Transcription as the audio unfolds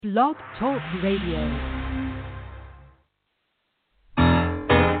Blog Talk Radio.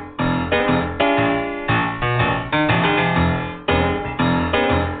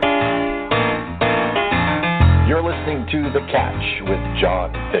 You're listening to The Catch with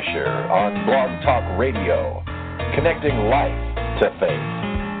John Fisher on Blog Talk Radio, connecting life to faith.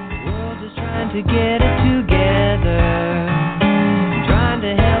 The world is trying to get it together, trying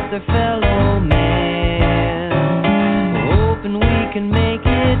to help their fellow man, hoping we can make it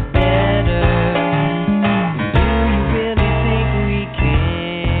better. Do you really think we can?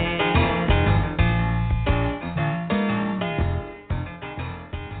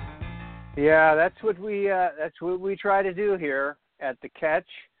 Yeah, that's what we try to do here at The Catch.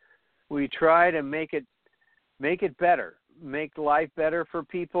 We try to make it better, make life better for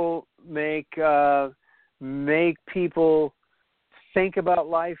people, make people think about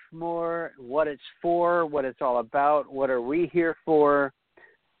life more, what it's for, what it's all about, what are we here for,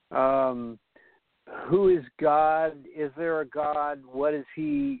 who is God, is there a God, what is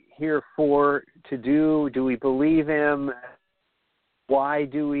he here for to do we believe him, why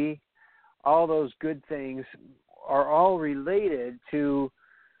do we? All those good things are all related to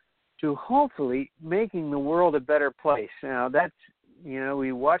hopefully making the world a better place. Now that's,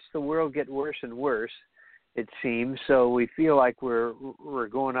 we watch the world get worse and worse, it seems, so we feel like we're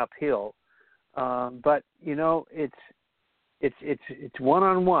going uphill. But it's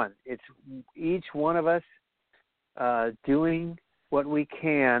one-on-one. It's each one of us doing what we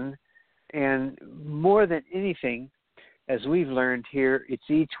can, and more than anything, as we've learned here, it's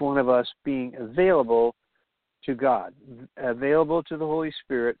each one of us being available to God, available to the Holy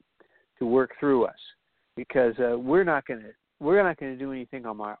Spirit to work through us, because we're not going to do anything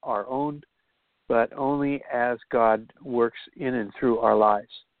on our own, but only as God works in and through our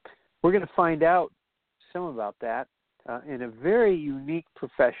lives. We're going to find out some about that in a very unique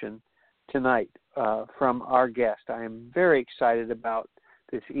profession tonight from our guest. I am very excited about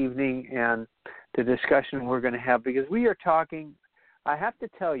this evening and the discussion we're going to have, because we are talking, I have to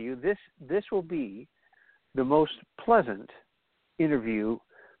tell you, this will be the most pleasant interview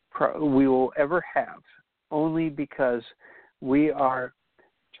we will ever have, only because we are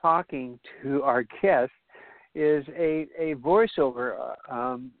talking to our guest is a voiceover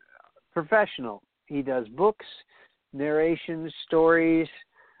professional. He does books, narrations, stories,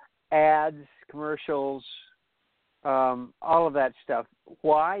 ads, commercials, all of that stuff.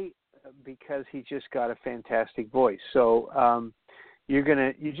 Why? Because he's just got a fantastic voice. So you're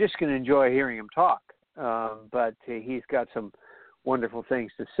just gonna enjoy hearing him talk. But he's got some wonderful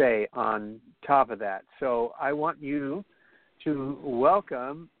things to say on top of that. So I want you to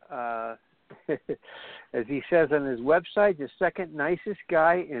welcome, as he says on his website, the second nicest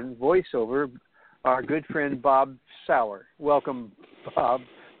guy in voiceover, our good friend Bob Souer. Welcome, Bob,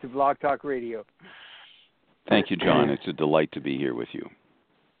 to Blog Talk Radio. Thank you, John. It's a delight to be here with you.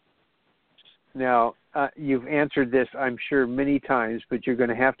 Now, you've answered this, I'm sure, many times, but you're going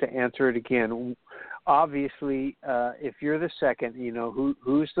to have to answer it again. Obviously, if you're the second,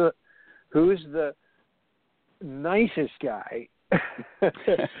 who's the nicest guy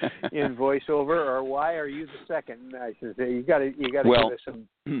in voiceover, or why are you the second nicest? You got to give us some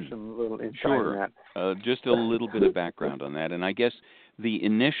little insight on that. Just a little bit of background on that, and I guess the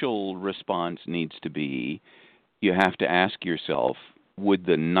initial response needs to be, you have to ask yourself, would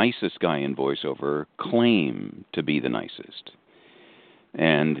the nicest guy in voiceover claim to be the nicest?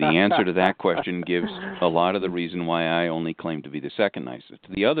 And the answer to that question gives a lot of the reason why I only claim to be the second nicest.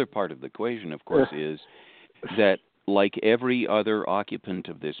 The other part of the equation, of course, is that like every other occupant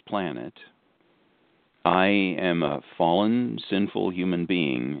of this planet, I am a fallen, sinful human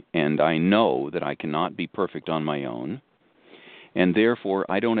being, and I know that I cannot be perfect on my own, and therefore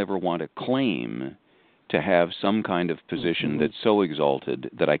I don't ever want to claim to have some kind of position that's so exalted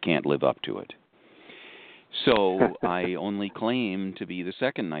that I can't live up to it. So I only claim to be the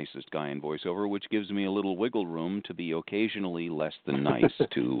second nicest guy in voiceover, which gives me a little wiggle room to be occasionally less than nice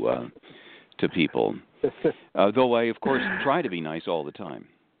to people. Though I, of course, try to be nice all the time.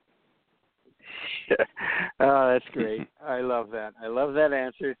 Oh, that's great. I love that. I love that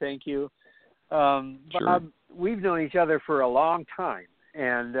answer. Thank you. Sure. Bob, we've known each other for a long time,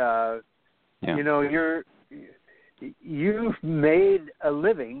 and you've made a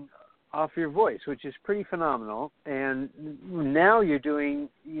living off your voice, which is pretty phenomenal. And now you're doing,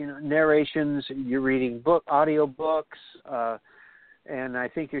 narrations. You're reading audio books, and I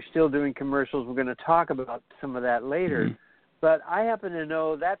think you're still doing commercials. We're going to talk about some of that later. Mm-hmm. But I happen to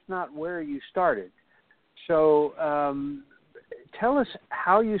know that's not where you started. So tell us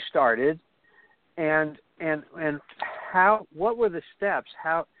how you started, and what were the steps?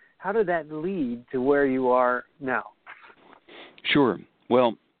 How did that lead to where you are now? Sure.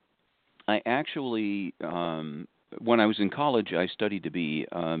 Well, I actually, when I was in college, I studied to be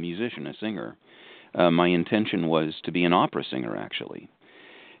a musician, a singer. My intention was to be an opera singer, actually.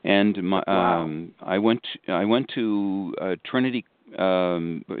 And I went to Trinity.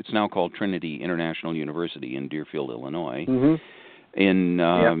 It's now called Trinity International University in Deerfield, Illinois, in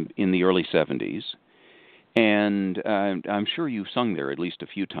the early 70s. And I'm sure you've sung there at least a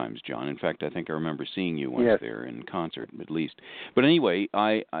few times, John. In fact, I think I remember seeing you once there in concert, at least. But anyway,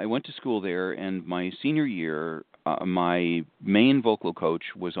 I went to school there, and my senior year, my main vocal coach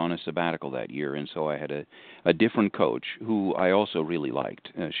was on a sabbatical that year, and so I had a different coach who I also really liked.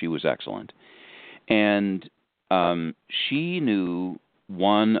 She was excellent. And she knew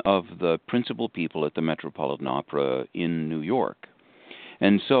one of the principal people at the Metropolitan Opera in New York.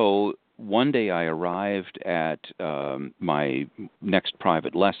 And so one day I arrived at my next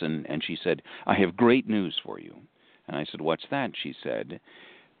private lesson, and she said, "I have great news for you." And I said, "What's that?" She said.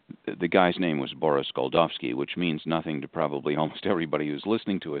 The guy's name was Boris Goldovsky, which means nothing to probably almost everybody who's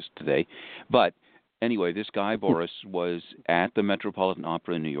listening to us today. But anyway, this guy, Boris, was at the Metropolitan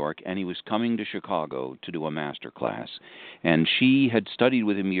Opera in New York, and he was coming to Chicago to do a master class. And she had studied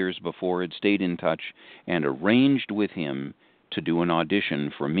with him years before, had stayed in touch, and arranged with him to do an audition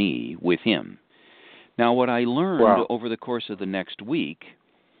for me with him. Now, what I learned over the course of the next week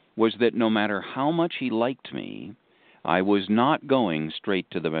was that no matter how much he liked me, I was not going straight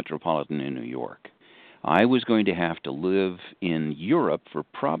to the Metropolitan in New York. I was going to have to live in Europe for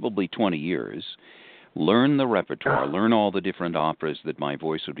probably 20 years, learn the repertoire, learn all the different operas that my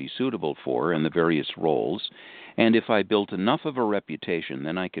voice would be suitable for and the various roles, and if I built enough of a reputation,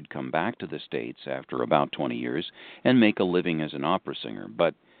 then I could come back to the States after about 20 years and make a living as an opera singer.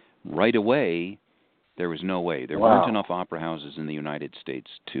 But right away, there was no way. There weren't enough opera houses in the United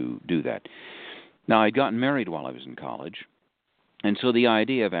States to do that. Now, I'd gotten married while I was in college, and so the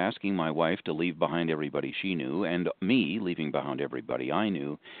idea of asking my wife to leave behind everybody she knew, and me leaving behind everybody I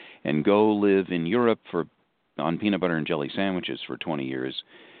knew, and go live in Europe on peanut butter and jelly sandwiches for 20 years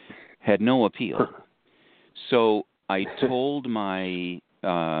had no appeal. So I told my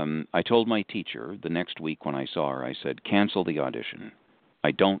teacher the next week when I saw her, I said, "Cancel the audition.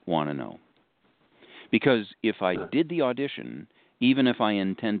 I don't want to know." Because if I did the audition, even if I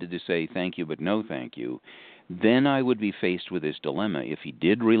intended to say thank you but no thank you, then I would be faced with this dilemma. If he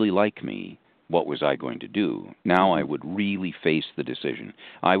did really like me, what was I going to do? Now I would really face the decision.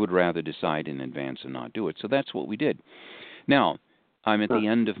 I would rather decide in advance and not do it. So that's what we did. Now, I'm at the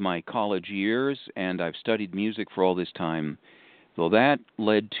end of my college years, and I've studied music for all this time. So that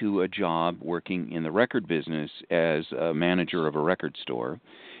led to a job working in the record business as a manager of a record store.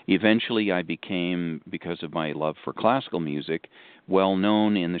 Eventually, I became, because of my love for classical music, well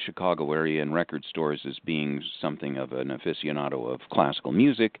known in the Chicago area in record stores as being something of an aficionado of classical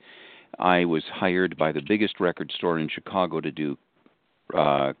music. I was hired by the biggest record store in Chicago to do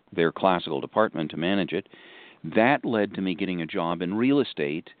their classical department, to manage it. That led to me getting a job in real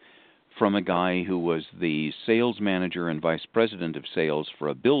estate from a guy who was the sales manager and vice president of sales for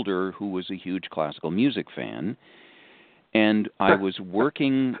a builder who was a huge classical music fan. And I was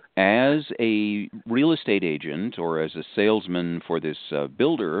working as a real estate agent or as a salesman for this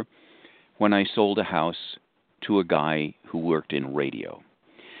builder when I sold a house to a guy who worked in radio.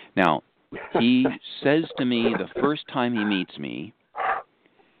 Now, he says to me the first time he meets me,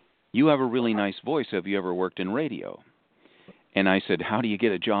 "You have a really nice voice. Have you ever worked in radio?" And I said, "How do you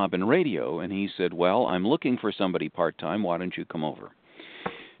get a job in radio?" And he said, "Well, I'm looking for somebody part-time. Why don't you come over?"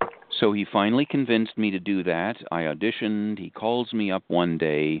 So he finally convinced me to do that. I auditioned. He calls me up one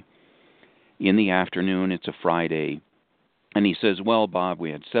day in the afternoon. It's a Friday. And he says, "Well, Bob,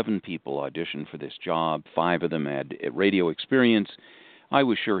 we had 7 people audition for this job. 5 of them had radio experience." I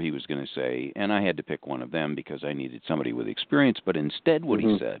was sure he was going to say, and I had to pick one of them because I needed somebody with experience. But instead what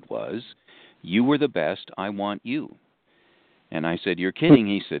he said was, "You were the best. I want you." And I said, "You're kidding."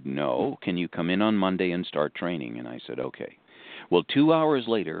 He said, "No. Can you come in on Monday and start training?" And I said, "Okay." Well, 2 hours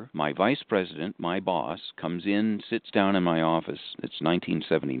later, my vice president, my boss, comes in, sits down in my office. It's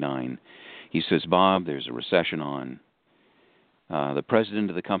 1979. He says, "Bob, there's a recession on. The president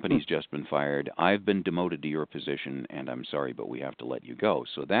of the company's just been fired. I've been demoted to your position, and I'm sorry, but we have to let you go."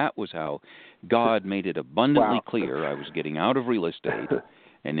 So that was how God made it abundantly clear I was getting out of real estate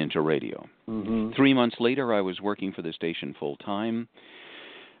and into radio. 3 months later, I was working for the station full-time.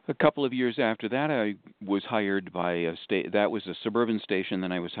 A couple of years after that, I was hired by that was a suburban station.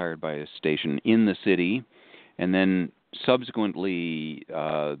 Then I was hired by a station in the city. And then subsequently,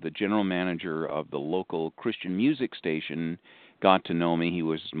 the general manager of the local Christian music station got to know me. He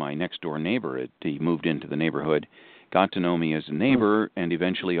was my next-door neighbor. He moved into the neighborhood, got to know me as a neighbor, and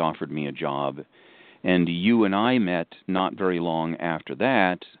eventually offered me a job. And you and I met not very long after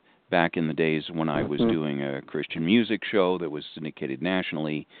that, back in the days when I was doing a Christian music show that was syndicated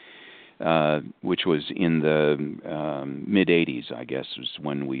nationally, which was in the mid-'80s, I guess, was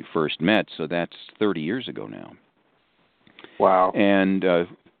when we first met. So that's 30 years ago now. Wow. And,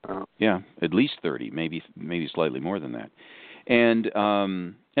 yeah, at least 30, maybe slightly more than that. And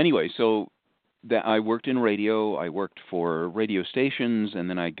anyway, so I worked in radio. I worked for radio stations, and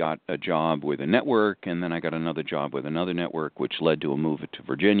then I got a job with a network, and then I got another job with another network, which led to a move to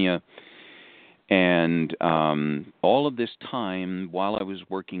Virginia. And all of this time, while I was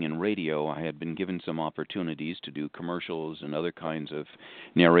working in radio, I had been given some opportunities to do commercials and other kinds of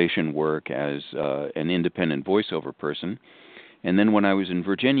narration work as an independent voiceover person. And then when I was in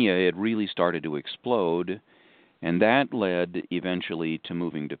Virginia, it really started to explode. And that led eventually to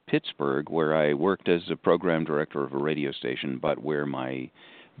moving to Pittsburgh, where I worked as a program director of a radio station, but where my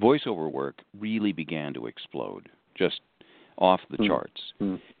voiceover work really began to explode, just off the charts.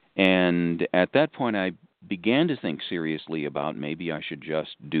 And at that point, I began to think seriously about maybe I should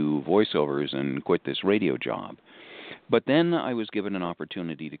just do voiceovers and quit this radio job. But then I was given an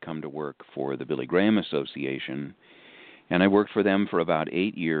opportunity to come to work for the Billy Graham Association, and I worked for them for about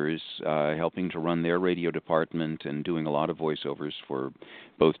 8 years, helping to run their radio department and doing a lot of voiceovers for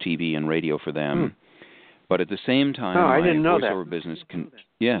both TV and radio for them. But at the same time, my voiceover business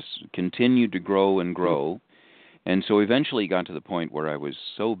continued to grow and grow. And so eventually got to the point where I was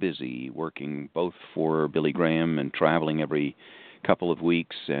so busy working both for Billy Graham and traveling every couple of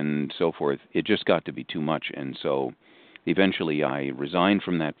weeks and so forth, it just got to be too much. And so eventually I resigned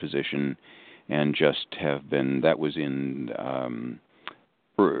from that position and just have been, that was in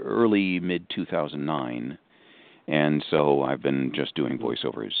early, mid-2009. And so I've been just doing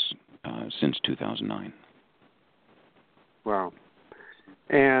voiceovers since 2009. Wow.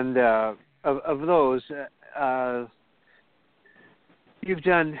 And of those... you've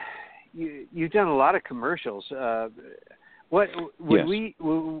done a lot of commercials. What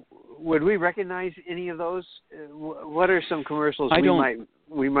would we recognize any of those? What are some commercials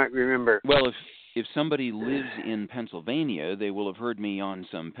we might remember? Well, if somebody lives in Pennsylvania, they will have heard me on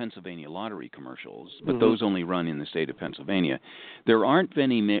some Pennsylvania lottery commercials, but those only run in the state of Pennsylvania. There aren't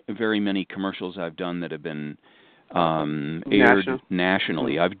very many commercials I've done that have been aired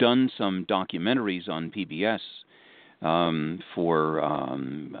nationally. I've done some documentaries on PBS for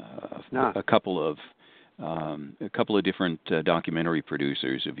a couple of different documentary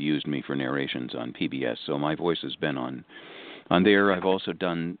producers have used me for narrations on PBS. So my voice has been on there. I've also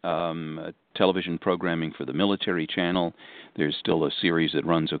done television programming for the military channel. There's still a series that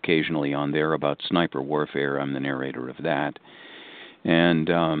runs occasionally on there about sniper warfare. I'm the narrator of that.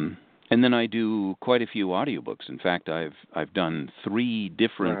 And then I do quite a few audiobooks. In fact, I've done 3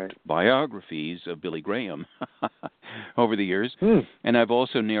 different biographies of Billy Graham over the years. And I've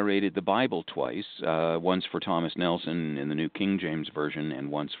also narrated the Bible twice, once for Thomas Nelson in the New King James Version and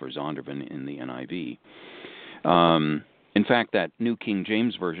once for Zondervan in the NIV. In fact, that New King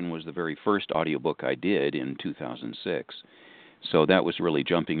James Version was the very first audiobook I did in 2006. So that was really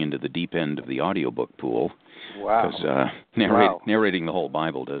jumping into the deep end of the audiobook pool. Wow. Because narrating the whole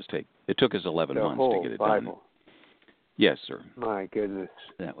Bible it took us 11 months to get it done. Yes, sir. My goodness.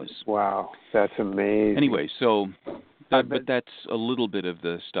 That was... Wow, that's amazing. Anyway, so... but that's a little bit of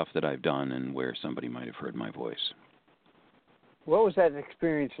the stuff that I've done and where somebody might have heard my voice. What was that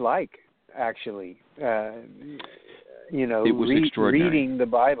experience like, actually? It was extraordinary. Reading the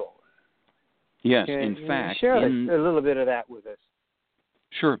Bible. Yes, in fact... Share a little bit of that with us.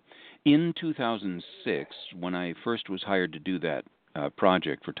 Sure. In 2006, when I first was hired to do that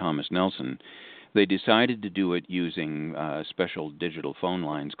project for Thomas Nelson, they decided to do it using special digital phone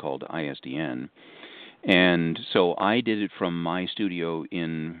lines called ISDN. And so I did it from my studio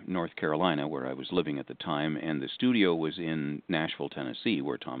in North Carolina, where I was living at the time, and the studio was in Nashville, Tennessee,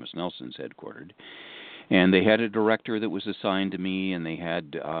 where Thomas Nelson's headquartered. And they had a director that was assigned to me, and they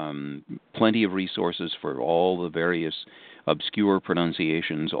had plenty of resources for all the various obscure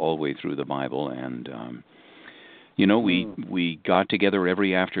pronunciations all the way through the Bible. And, we got together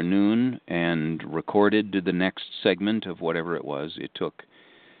every afternoon and recorded the next segment of whatever it was. It took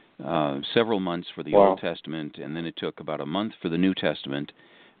several months for the Old Testament, and then it took about a month for the New Testament.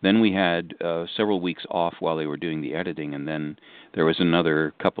 Then we had several weeks off while they were doing the editing, and then there was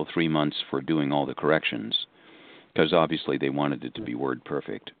another 3 months for doing all the corrections, because obviously they wanted it to be word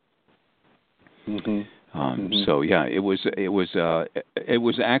perfect. So yeah, it was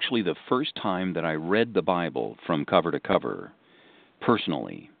actually the first time that I read the Bible from cover to cover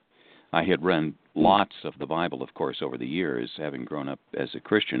personally. I had read lots of the Bible, of course, over the years, having grown up as a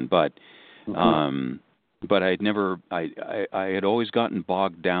Christian, but I had never. I had always gotten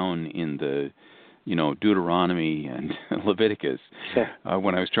bogged down in the, Deuteronomy and Leviticus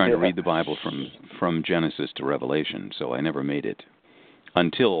when I was trying to read the Bible from Genesis to Revelation. So I never made it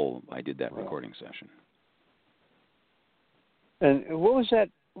until I did that recording session. And what was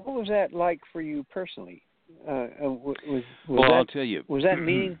that like for you personally? I'll tell you. Was that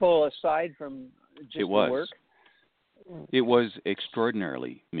meaningful aside from just the work? It was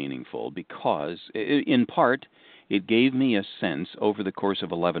extraordinarily meaningful because, in part, it gave me a sense, over the course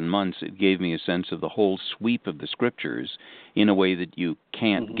of 11 months, it gave me a sense of the whole sweep of the Scriptures in a way that you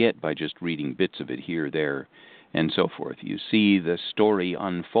can't get by just reading bits of it here, there, and so forth. You see the story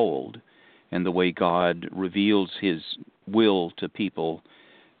unfold and the way God reveals His will to people,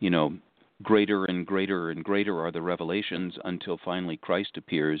 greater and greater and greater are the revelations until finally Christ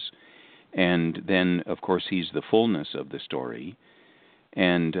appears. And then, of course, He's the fullness of the story.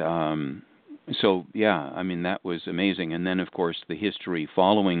 And so, that was amazing. And then, of course, the history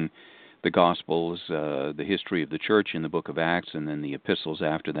following the Gospels, the history of the church in the book of Acts, and then the epistles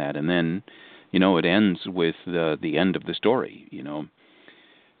after that. And then, it ends with the end of the story,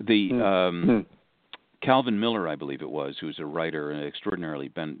 Calvin Miller, I believe it was, who's a writer, an extraordinarily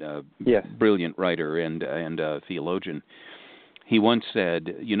brilliant writer and theologian. He once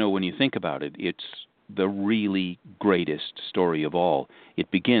said, when you think about it, it's the really greatest story of all. It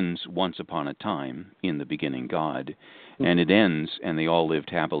begins once upon a time, in the beginning God, and it ends, and they all lived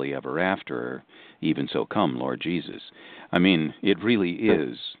happily ever after, even so come, Lord Jesus. I mean, it really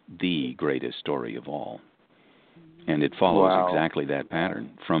is the greatest story of all. And it follows exactly that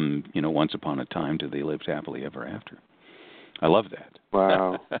pattern from, once upon a time to they lived happily ever after. I love that.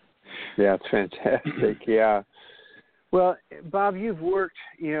 Wow. Yeah, it's fantastic. Yeah. Well, Bob, you've worked,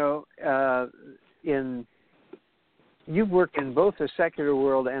 in both the secular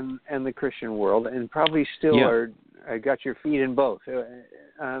world and the Christian world, and probably still got your feet in both.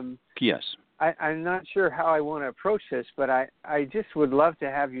 Yes. I'm not sure how I want to approach this, but I just would love to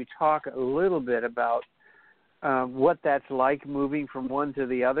have you talk a little bit about what that's like moving from one to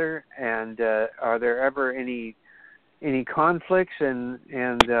the other, and are there ever any conflicts? And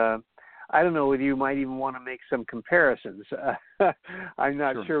I don't know whether you might even want to make some comparisons. I'm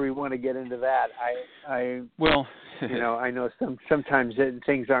not sure we want to get into that. I know sometimes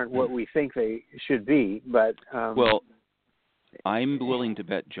things aren't what we think they should be, but I'm willing to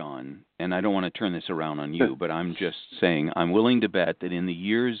bet, John, and I don't want to turn this around on you, but I'm just saying I'm willing to bet that in the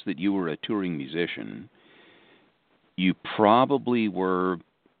years that you were a touring musician, you probably were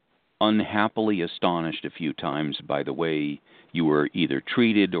unhappily astonished a few times by the way you were either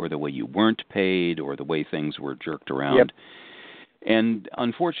treated or the way you weren't paid or the way things were jerked around. Yep. And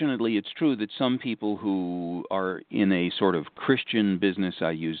unfortunately, it's true that some people who are in a sort of Christian business,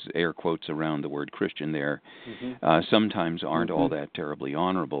 I use air quotes around the word Christian there, sometimes aren't all that terribly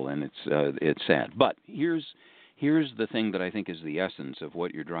honorable, and it's sad. But here's the thing that I think is the essence of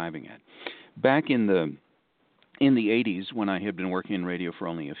what you're driving at. Back in the 80s, when I had been working in radio for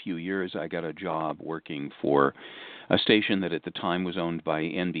only a few years, I got a job working for a station that at the time was owned by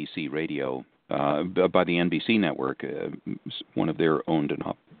NBC Radio, by the NBC network, one of their owned and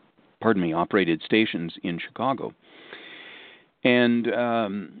operated stations in Chicago. And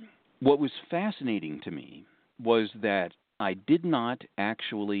what was fascinating to me was that I did not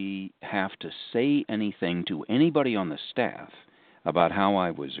actually have to say anything to anybody on the staff about how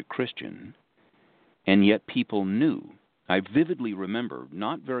I was a Christian, and yet people knew. I vividly remember,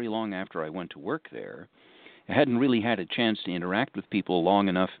 not very long after I went to work there, I hadn't really had a chance to interact with people long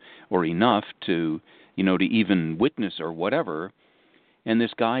enough or enough to, to even witness or whatever. And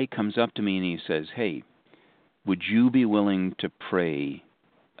this guy comes up to me and he says, "Hey, would you be willing to pray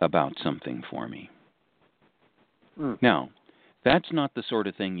about something for me?" Now, that's not the sort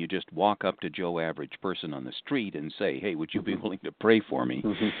of thing you just walk up to Joe Average person on the street and say, "Hey, would you be willing to pray for me?"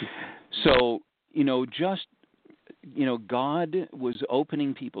 So, God was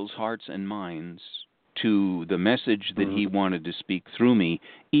opening people's hearts and minds to the message that He wanted to speak through me,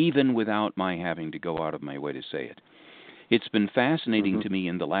 even without my having to go out of my way to say it. It's been fascinating to me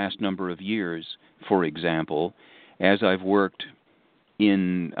in the last number of years, for example, as I've worked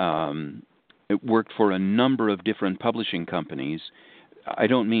for a number of different publishing companies. I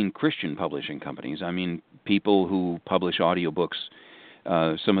don't mean Christian publishing companies. I mean people who publish audiobooks,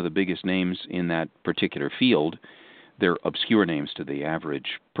 some of the biggest names in that particular field. they're obscure names to the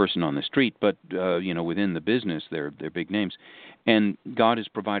average person on the street, but within the business, they're big names. And God has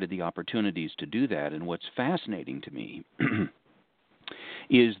provided the opportunities to do that. And what's fascinating to me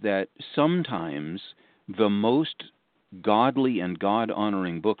is that sometimes the most godly and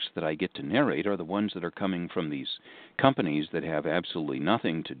God-honoring books that I get to narrate are the ones that are coming from these companies that have absolutely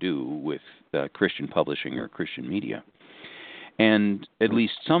nothing to do with Christian publishing or Christian media. And at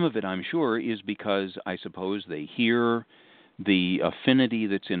least some of it, I'm sure, is because I suppose they hear the affinity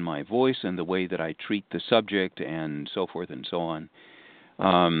that's in my voice and the way that I treat the subject and so forth and so on.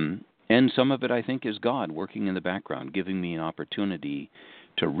 And some of it, I think, is God working in the background, giving me an opportunity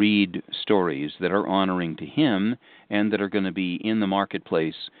to read stories that are honoring to Him and that are going to be in the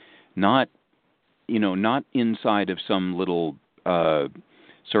marketplace, not inside of some little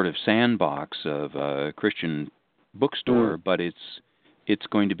sort of sandbox of a Christian bookstore, but it's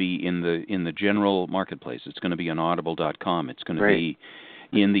going to be in the general marketplace. It's going to be on Audible.com. It's going to be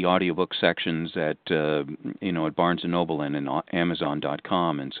in the audiobook sections at Barnes & Noble and in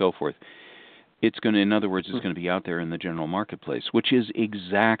Amazon.com and so forth. It's going to, in other words, it's going to be out there in the general marketplace, which is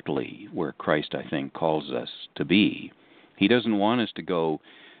exactly where Christ, I think, calls us to be. He doesn't want us to go.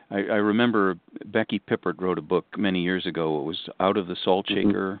 I remember Becky Pippert wrote a book many years ago. It was Out of the Salt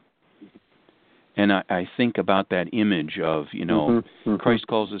Shaker. And I think about that image of, Christ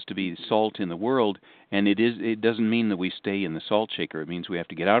calls us to be salt in the world, and it doesn't mean that we stay in the salt shaker. It means we have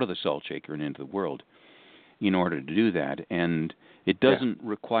to get out of the salt shaker and into the world in order to do that. And it doesn't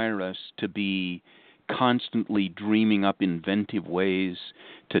require us to be constantly dreaming up inventive ways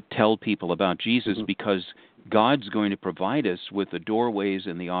to tell people about Jesus, because God's going to provide us with the doorways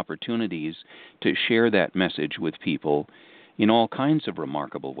and the opportunities to share that message with people in all kinds of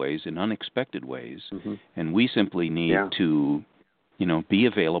remarkable ways, in unexpected ways. And we simply need to, be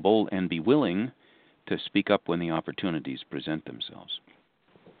available and be willing to speak up when the opportunities present themselves.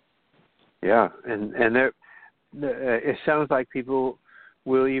 Yeah, and it sounds like people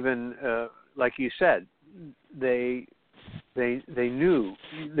will even, like you said, they knew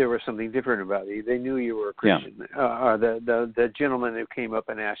there was something different about you. They knew you were a Christian. Or the gentleman who came up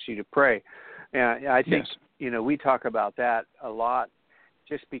and asked you to pray. I think we talk about that a lot,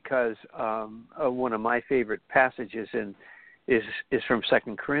 just because one of my favorite passages is from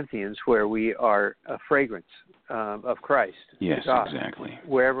 2 Corinthians, where we are a fragrance of Christ. Yes, God, exactly.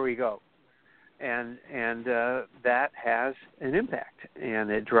 Wherever we go. And that has an impact, and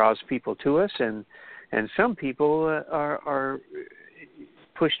it draws people to us, and some people are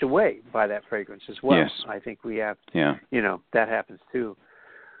pushed away by that fragrance as well. Yes. I think we have, that happens too.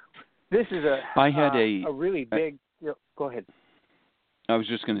 This is a really big. Go ahead. I was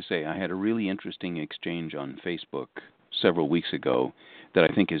just going to say, I had a really interesting exchange on Facebook several weeks ago that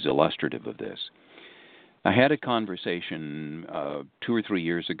I think is illustrative of this. I had a conversation 2 or 3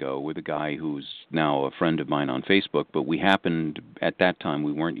 years ago with a guy who's now a friend of mine on Facebook, but we happened, at that time,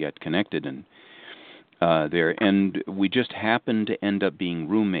 we weren't yet connected, and we just happened to end up being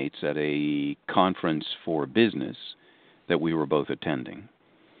roommates at a conference for business that we were both attending.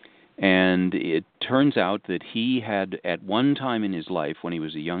 And it turns out that he had, at one time in his life, when he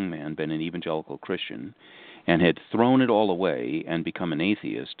was a young man, been an evangelical Christian, and had thrown it all away and become an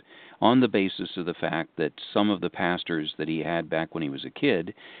atheist on the basis of the fact that some of the pastors that he had back when he was a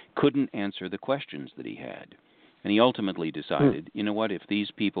kid couldn't answer the questions that he had. And he ultimately decided, you know what, if these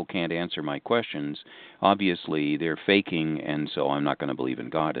people can't answer my questions, obviously they're faking, and so I'm not going to believe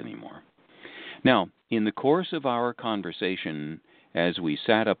in God anymore. Now, in the course of our conversation, as we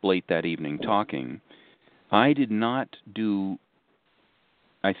sat up late that evening talking, I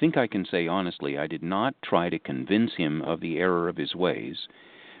think I can say honestly, I did not try to convince him of the error of his ways,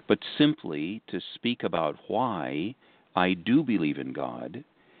 but simply to speak about why I do believe in God,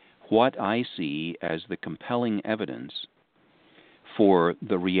 what I see as the compelling evidence for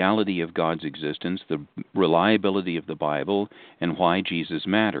the reality of God's existence, the reliability of the Bible, and why Jesus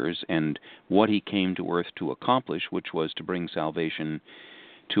matters, and what he came to earth to accomplish, which was to bring salvation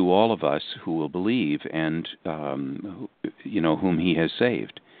to all of us who will believe and, whom he has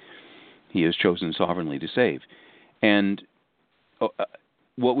saved. He has chosen sovereignly to save. And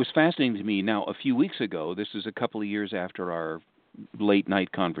what was fascinating to me now, a few weeks ago, this is a couple of years after our late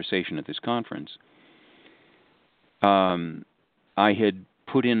night conversation at this conference, I had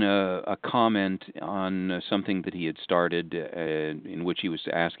put in a comment on something that he had started in which he was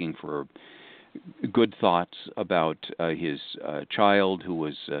asking for good thoughts about his child who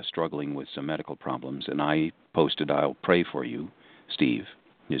was struggling with some medical problems. And I posted, "I'll pray for you, Steve."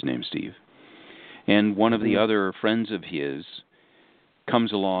 His name's Steve. And one of the other friends of his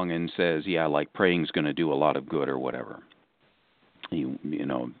comes along and says, yeah, like praying's going to do a lot of good or whatever. You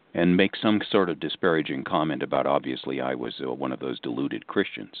know, and makes some sort of disparaging comment about, obviously, I was one of those deluded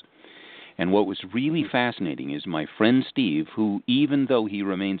Christians. And what was really fascinating is my friend Steve, who, even though he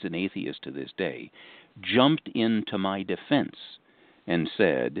remains an atheist to this day, jumped into my defense and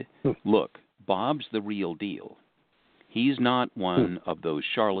said, look, Bob's the real deal. He's not one of those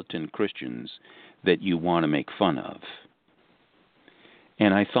charlatan Christians that you want to make fun of.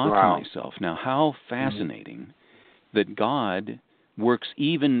 And I thought to myself, now how fascinating that God works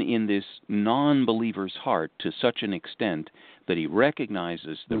even in this non-believer's heart to such an extent that he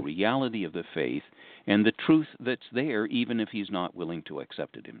recognizes the reality of the faith and the truth that's there, even if he's not willing to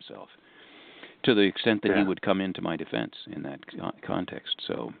accept it himself, to the extent that he would come into my defense in that context.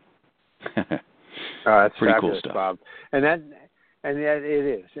 So that's pretty fabulous, cool stuff, Bob. And that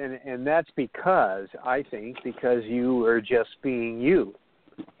it is, and that's because I think because you are just being you,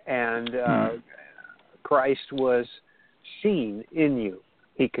 and Christ was seen in you.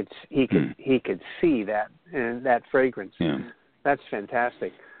 He could see that, and that fragrance. Yeah. That's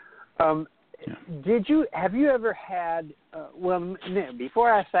fantastic. Have you ever had?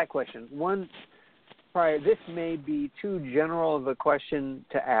 Before I ask that question, this may be too general of a question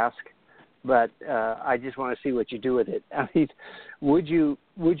to ask, but I just want to see what you do with it. I mean, would you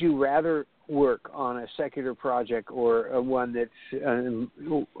rather work on a secular project or one that's a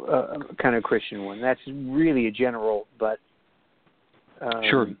kind of Christian one? That's really a general, but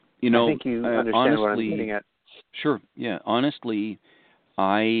sure. You know, I think you understand honestly, what I'm getting at. Sure. Yeah. Honestly,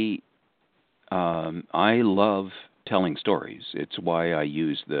 I love telling stories. It's why I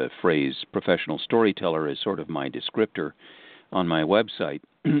use the phrase professional storyteller as sort of my descriptor on my website,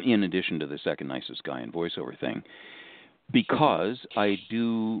 in addition to the second nicest guy in voiceover thing. Because I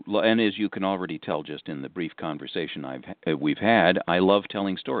do, and as you can already tell just in the brief conversation we've had, I love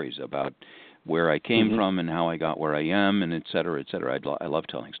telling stories about where I came from and how I got where I am, and et cetera, et cetera. I love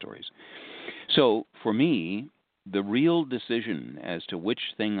telling stories. So for me, the real decision as to which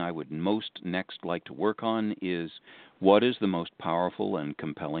thing I would most next like to work on is what is the most powerful and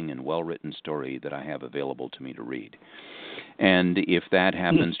compelling and well-written story that I have available to me to read. And if that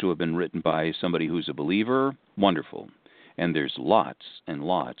happens to have been written by somebody who's a believer, wonderful. And there's lots and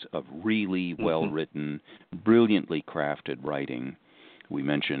lots of really well-written, brilliantly crafted writing. We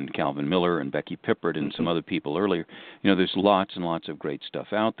mentioned Calvin Miller and Becky Pippert and some other people earlier. You know, there's lots and lots of great stuff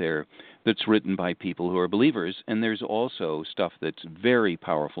out there that's written by people who are believers, and there's also stuff that's very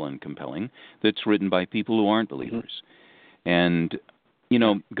powerful and compelling that's written by people who aren't believers. And, you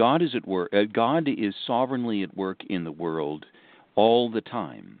know, God is at work. God is sovereignly at work in the world all the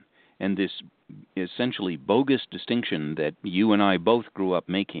time. And this essentially bogus distinction that you and I both grew up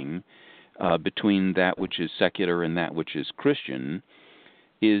making between that which is secular and that which is Christian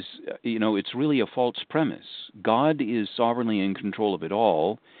is, you know, it's really a false premise. God is sovereignly in control of it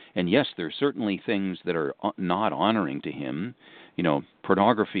all, and yes, there are certainly things that are not honoring to him. You know,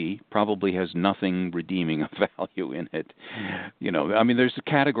 pornography probably has nothing redeeming of value in it. You know, I mean, there's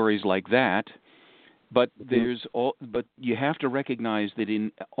categories like that, but but you have to recognize that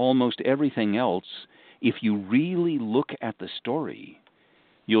in almost everything else, if you really look at the story,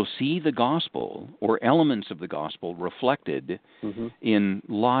 you'll see the gospel or elements of the gospel reflected in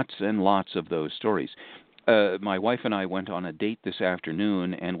lots and lots of those stories. My wife and I went on a date this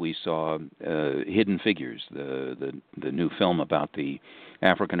afternoon, and we saw Hidden Figures, the new film about the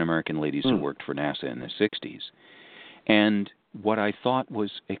African-American ladies who worked for NASA in the 60s. And what I thought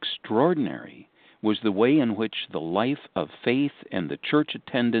was extraordinary was the way in which the life of faith and the church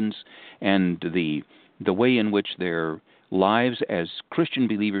attendance and the way in which their lives as Christian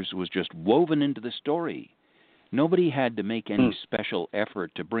believers was just woven into the story. Nobody had to make any special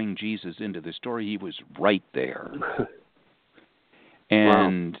effort to bring Jesus into the story. He was right there.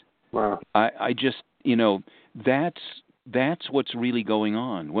 And I just, you know, that's what's really going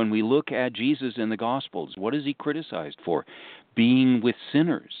on. When we look at Jesus in the Gospels, what is he criticized for? Being with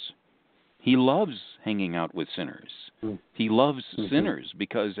sinners. He loves hanging out with sinners. He loves sinners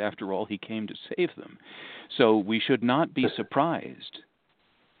because, after all, he came to save them. So we should not be surprised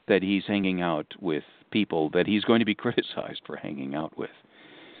that he's hanging out with people that he's going to be criticized for hanging out with.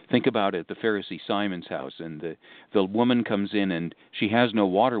 Think about it, the Pharisee Simon's house, and the woman comes in and she has no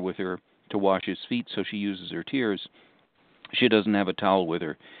water with her to wash his feet, so she uses her tears. She doesn't have a towel with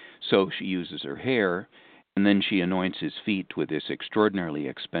her, so she uses her hair, and then she anoints his feet with this extraordinarily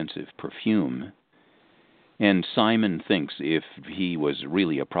expensive perfume. And Simon thinks if he was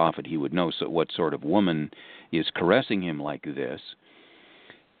really a prophet, he would know what sort of woman is caressing him like this.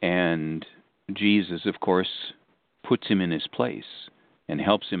 And Jesus, of course, puts him in his place and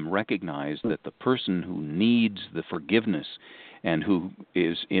helps him recognize that the person who needs the forgiveness and who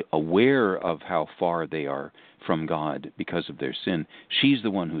is aware of how far they are from God because of their sin, she's the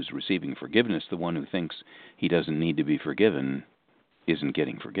one who's receiving forgiveness. The one who thinks he doesn't need to be forgiven isn't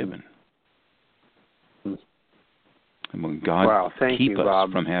getting forgiven. And when God keep us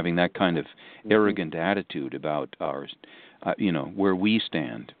Bob. from having that kind of arrogant attitude about our, where we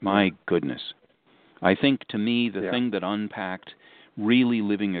stand, my goodness. I think to me the thing that unpacked really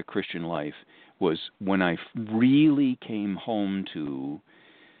living a Christian life was when I really came home to,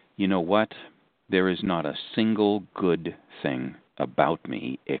 you know what, there is not a single good thing about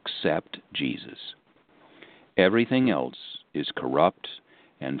me except Jesus. Everything else is corrupt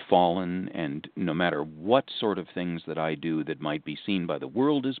and fallen, and no matter what sort of things that I do that might be seen by the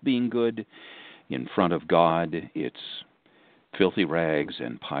world as being good, in front of God, it's filthy rags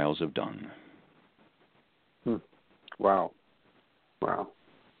and piles of dung. Wow.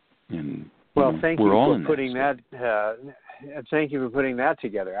 And thank you for putting that. Thank you for putting that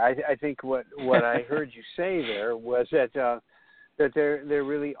together. I think what I heard you say there was that there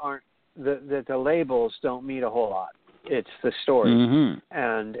really aren't that the labels don't mean a whole lot. It's the story,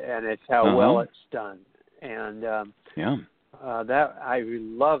 and it's how well it's done, and that I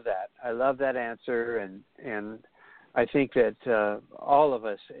love that. I love that answer, and I think that all of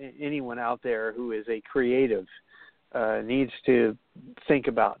us, anyone out there who is a creative, needs to think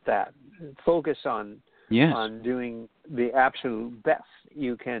about that. Focus on doing the absolute best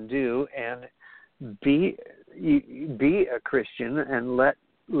you can do, and be a Christian, and let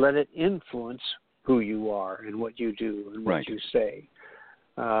it influence who you are and what you do and what you say.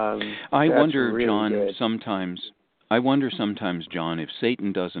 I wonder, really John, good. sometimes, John, if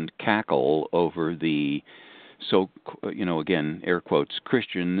Satan doesn't cackle over the again, air quotes,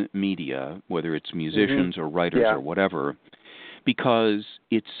 Christian media, whether it's musicians or writers or whatever, because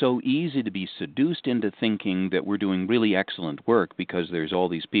it's so easy to be seduced into thinking that we're doing really excellent work because there's all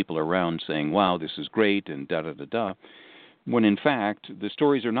these people around saying, wow, this is great, and da-da-da-da, when in fact the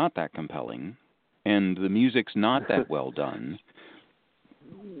stories are not that compelling and the music's not that well done.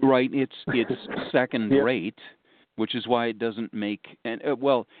 Right? It's second rate, which is why it doesn't make and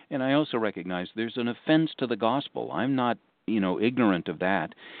I also recognize there's an offense to the gospel. I'm not, ignorant of that.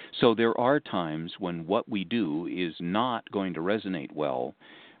 So there are times when what we do is not going to resonate well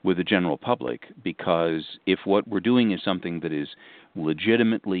with the general public, because if what we're doing is something that is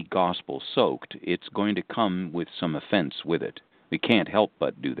legitimately gospel soaked, it's going to come with some offense with it. We can't help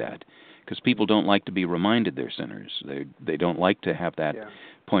but do that, because people don't like to be reminded they're sinners. They don't like to have that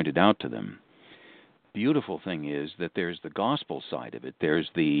pointed out to them. Beautiful thing is that there's the gospel side of it.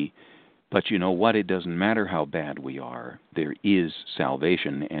 But you know what? It doesn't matter how bad we are. There is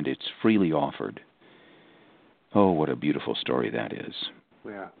salvation, and it's freely offered. Oh, what a beautiful story that is.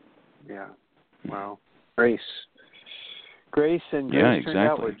 Yeah. Wow. Grace and grace turned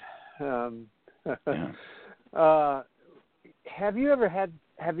outward. Have you ever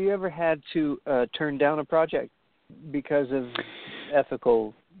had to turn down a project because of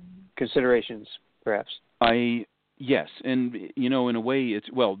ethical considerations, perhaps? Yes, and in a way,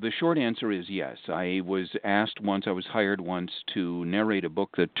 the short answer is yes. I was hired once to narrate a book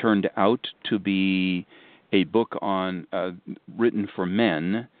that turned out to be a book on written for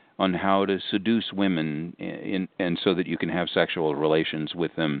men on how to seduce women and so that you can have sexual relations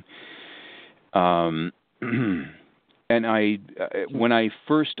with them. And when I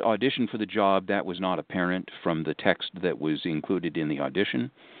first auditioned for the job, that was not apparent from the text that was included in the audition.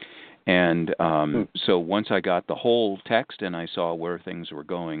 And so once I got the whole text and I saw where things were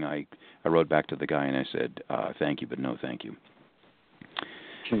going, I wrote back to the guy and I said, thank you, but no thank you.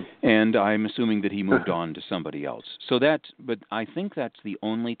 And I'm assuming that he moved on to somebody else. But I think that's the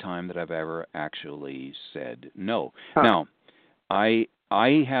only time that I've ever actually said no. Now, I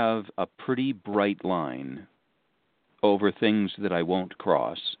have a pretty bright line over things that I won't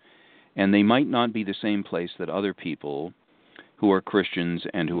cross, and they might not be the same place that other people who are Christians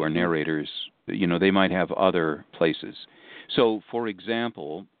and who are narrators, they might have other places. So, for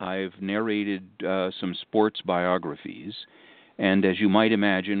example, I've narrated some sports biographies, and as you might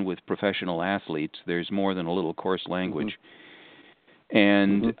imagine with professional athletes, there's more than a little coarse language,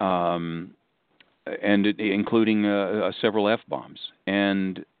 and including several F-bombs.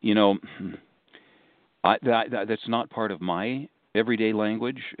 And, that's not part of my everyday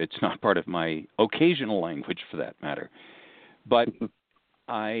language. It's not part of my occasional language, for that matter. But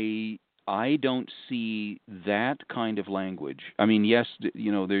I don't see that kind of language. I mean, yes,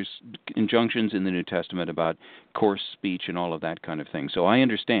 there's injunctions in the New Testament about coarse speech and all of that kind of thing. So I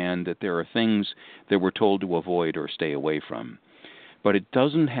understand that there are things that we're told to avoid or stay away from. but it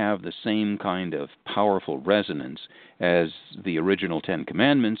doesn't have the same kind of powerful resonance as the original Ten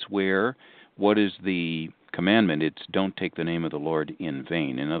Commandments, where what is the commandment? It's don't take the name of the Lord in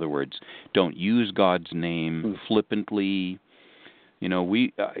vain. In other words, don't use God's name flippantly. You know,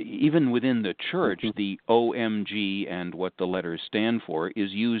 we even within the church, the OMG and what the letters stand for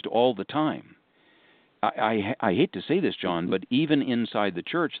is used all the time. I hate to say this, John, but even inside the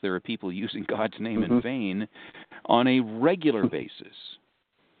church, there are people using God's name in vain on a regular basis,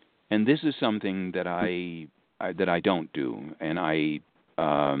 and this is something that I don't do, and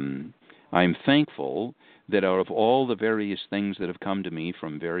I'm thankful that out of all the various things that have come to me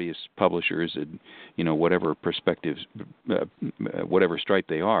from various publishers, and whatever perspectives, whatever stripe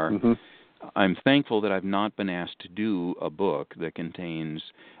they are, I'm thankful that I've not been asked to do a book that contains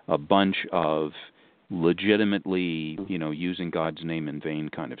a bunch of legitimately, using God's name in vain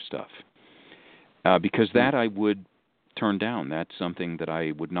kind of stuff. Because that I would turn down. That's something that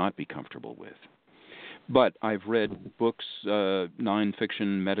I would not be comfortable with. But I've read books,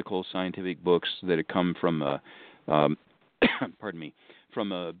 nonfiction, medical, scientific books that have come from an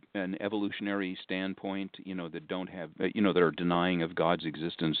evolutionary standpoint, that don't have, that are denying of God's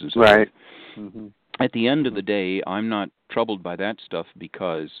existence and so forth. Right. At the end of the day, I'm not troubled by that stuff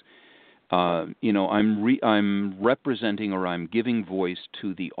because I'm representing, or I'm giving voice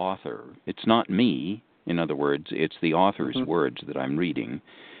to the author. It's not me. In other words, it's the author's words that I'm reading.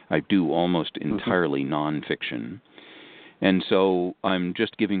 I do almost entirely nonfiction. And so I'm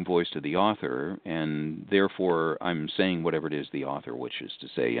just giving voice to the author, and therefore I'm saying whatever it is the author wishes to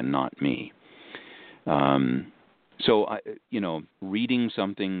say and not me. So, reading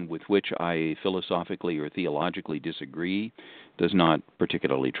something with which I philosophically or theologically disagree does not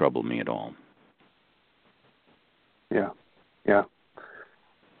particularly trouble me at all. Yeah.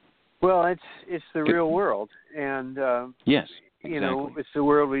 Well, it's the real world, and yes, exactly. It's the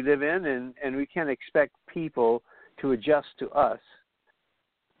world we live in, and we can't expect people to adjust to us.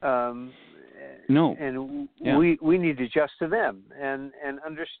 No. And we need to adjust to them and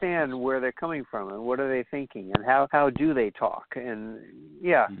understand where they're coming from and what are they thinking and how do they talk. And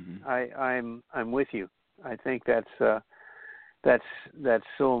I'm with you. I think that's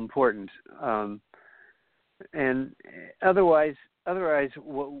so important. And otherwise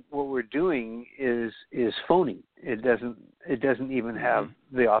what we're doing is phony. It doesn't even have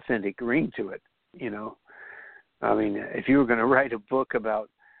the authentic ring to it, I mean, if you were going to write a book about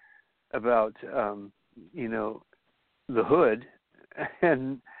the hood,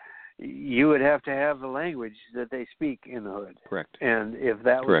 and you would have to have the language that they speak in the hood. Correct. And if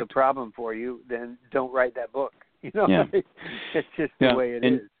that was a problem for you, then don't write that book. It's just the way it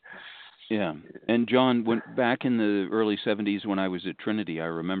is. Yeah. And John, back in the early 70s when I was at Trinity, I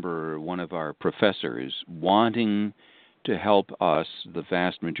remember one of our professors wanting to help us. The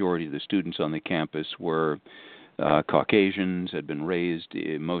vast majority of the students on the campus were Caucasians, had been raised,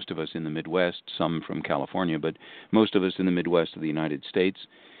 most of us in the Midwest, some from California, but most of us in the Midwest of the United States.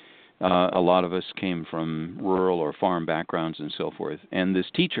 A lot of us came from rural or farm backgrounds and so forth. And this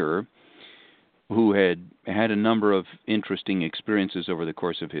teacher, who had had a number of interesting experiences over the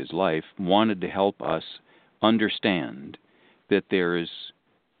course of his life, wanted to help us understand that there's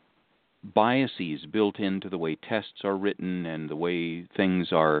biases built into the way tests are written and the way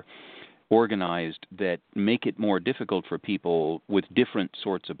things are organized that make it more difficult for people with different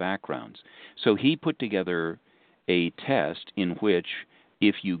sorts of backgrounds. So he put together a test in which,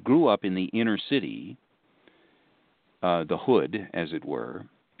 if you grew up in the inner city, the hood, as it were,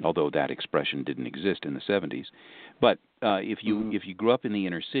 although that expression didn't exist in the 70s, but if you grew up in the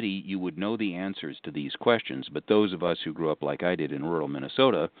inner city, you would know the answers to these questions. But those of us who grew up like I did in rural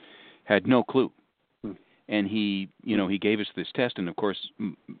Minnesota had no clue. And he gave us this test, and of course,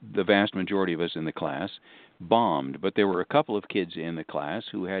 the vast majority of us in the class bombed. But there were a couple of kids in the class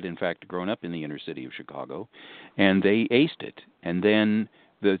who had, in fact, grown up in the inner city of Chicago, and they aced it. And then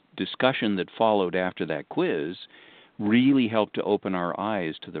the discussion that followed after that quiz really helped to open our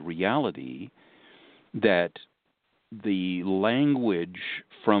eyes to the reality that the language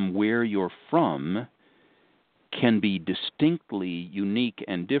from where you're from can be distinctly unique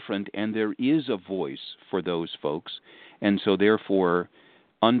and different, and there is a voice for those folks. And so therefore,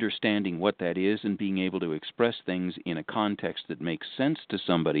 understanding what that is and being able to express things in a context that makes sense to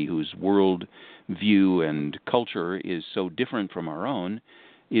somebody whose world view and culture is so different from our own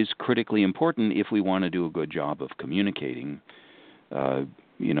is critically important if we want to do a good job of communicating,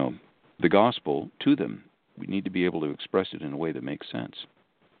 the gospel to them. We need to be able to express it in a way that makes sense.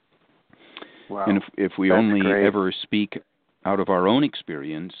 And if we only ever speak out of our own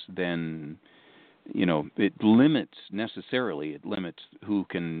experience, then it limits who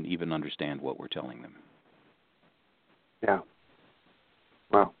can even understand what we're telling them. Yeah.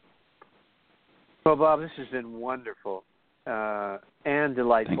 Wow. Well, Bob, this has been wonderful and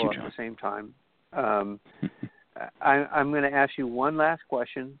delightful Thank you, at John. the same time. I'm going to ask you one last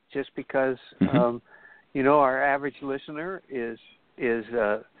question, just because our average listener is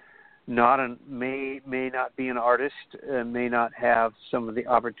may not be an artist, may not have some of the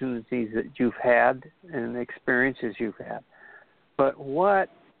opportunities that you've had and experiences you've had. But what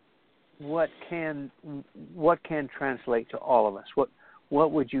can translate to all of us?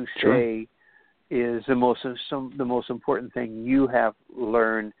 What would you say is the most important thing you have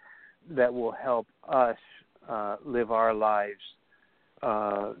learned that will help us live our lives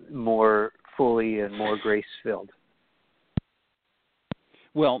more fully and more grace-filled?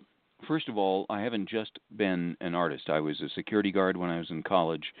 Well, first of all, I haven't just been an artist. I was a security guard when I was in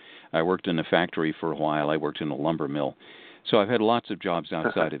college. I worked in a factory for a while. I worked in a lumber mill. So I've had lots of jobs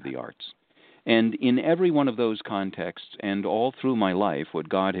outside of the arts. And in every one of those contexts and all through my life, what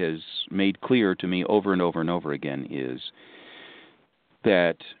God has made clear to me over and over and over again is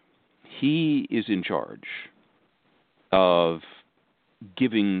that He is in charge of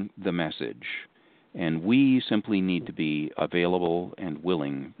giving the message, and we simply need to be available and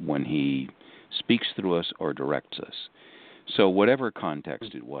willing when He speaks through us or directs us. So whatever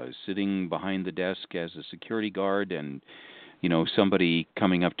context it was, sitting behind the desk as a security guard and, somebody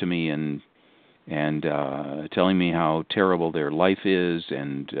coming up to me and telling me how terrible their life is,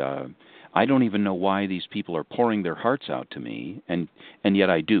 and I don't even know why these people are pouring their hearts out to me, and yet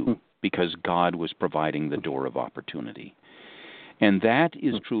I do, because God was providing the door of opportunity. And that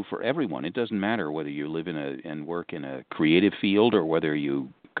is true for everyone. It doesn't matter whether you live and work in a creative field, or whether you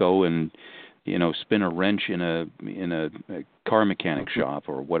go and spin a wrench in a car mechanic shop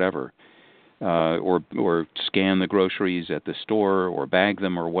or whatever, or scan the groceries at the store or bag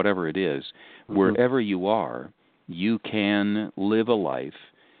them or whatever it is. Wherever you are, you can live a life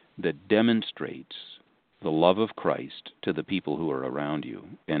that demonstrates the love of Christ to the people who are around you,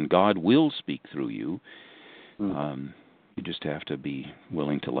 and God will speak through you. You just have to be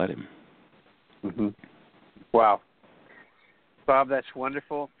willing to let Him. Wow. Bob, that's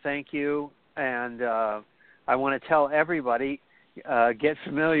wonderful. Thank you. And I want to tell everybody, get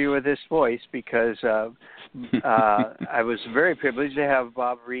familiar with this voice, because I was very privileged to have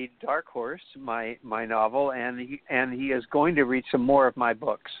Bob read Dark Horse, my novel, and he is going to read some more of my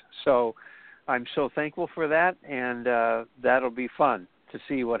books. So I'm so thankful for that, and that'll be fun to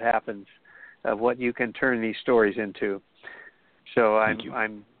see what happens, what you can turn these stories into. So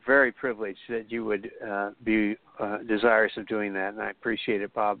I'm very privileged that you would be desirous of doing that, and I appreciate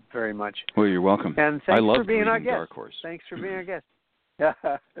it, Bob, very much. Well, you're welcome. And thanks for being our guest. Dark Horse. Thanks for being our guest.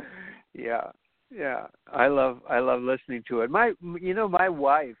 Yeah. I love listening to it. My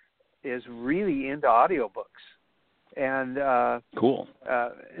wife is really into audiobooks, and cool.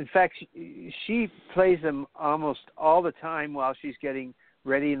 In fact, she plays them almost all the time while she's getting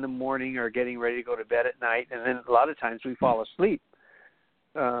ready in the morning or getting ready to go to bed at night, and then a lot of times we fall asleep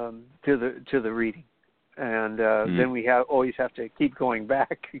to the reading, and then we always have to keep going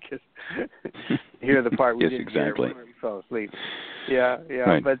back because hear the part we didn't hear when we fell asleep. Yeah.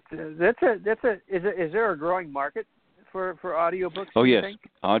 Right. But is there a growing market for audiobooks? Oh, yes. Think?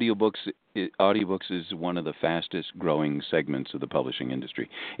 Audiobooks is one of the fastest growing segments of the publishing industry.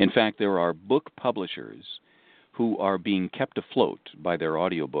 In fact, there are book publishers who are being kept afloat by their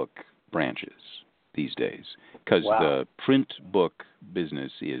audiobook branches these days, because the print book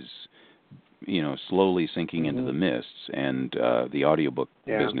business is, slowly sinking into the mists, and the audiobook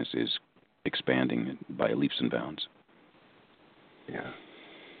business is expanding by leaps and bounds. Yeah.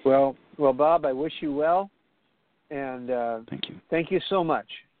 Well, Bob, I wish you well, and thank you. Thank you so much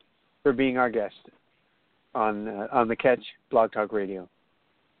for being our guest on the Catch Blog Talk Radio.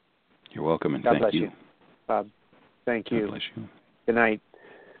 You're welcome, and God thank bless you, Bob. Thank you. God bless you. Good night.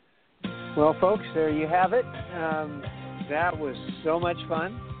 Well, folks, there you have it. That was so much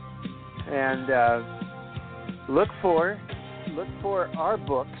fun, and look for our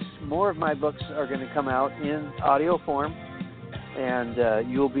books. More of my books are going to come out in audio form, and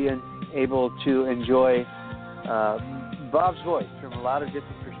you'll be able to enjoy Bob's voice from a lot of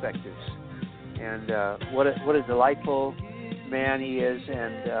different perspectives. And what a delightful man he is,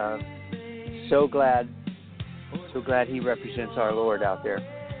 and so glad he represents our Lord out there.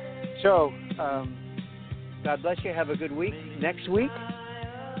 So, God bless you. Have a good week. Next week,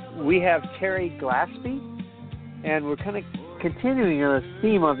 we have Terry Glaspie, and we're kind of continuing on the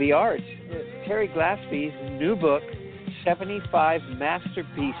theme of the arts. Terry Glaspie's new book, 75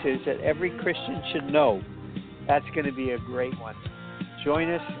 masterpieces that every Christian should know. That's going to be a great one. Join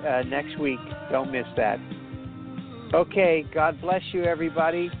us next week. Don't miss that. Okay, God bless you,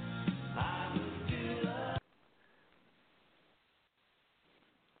 everybody.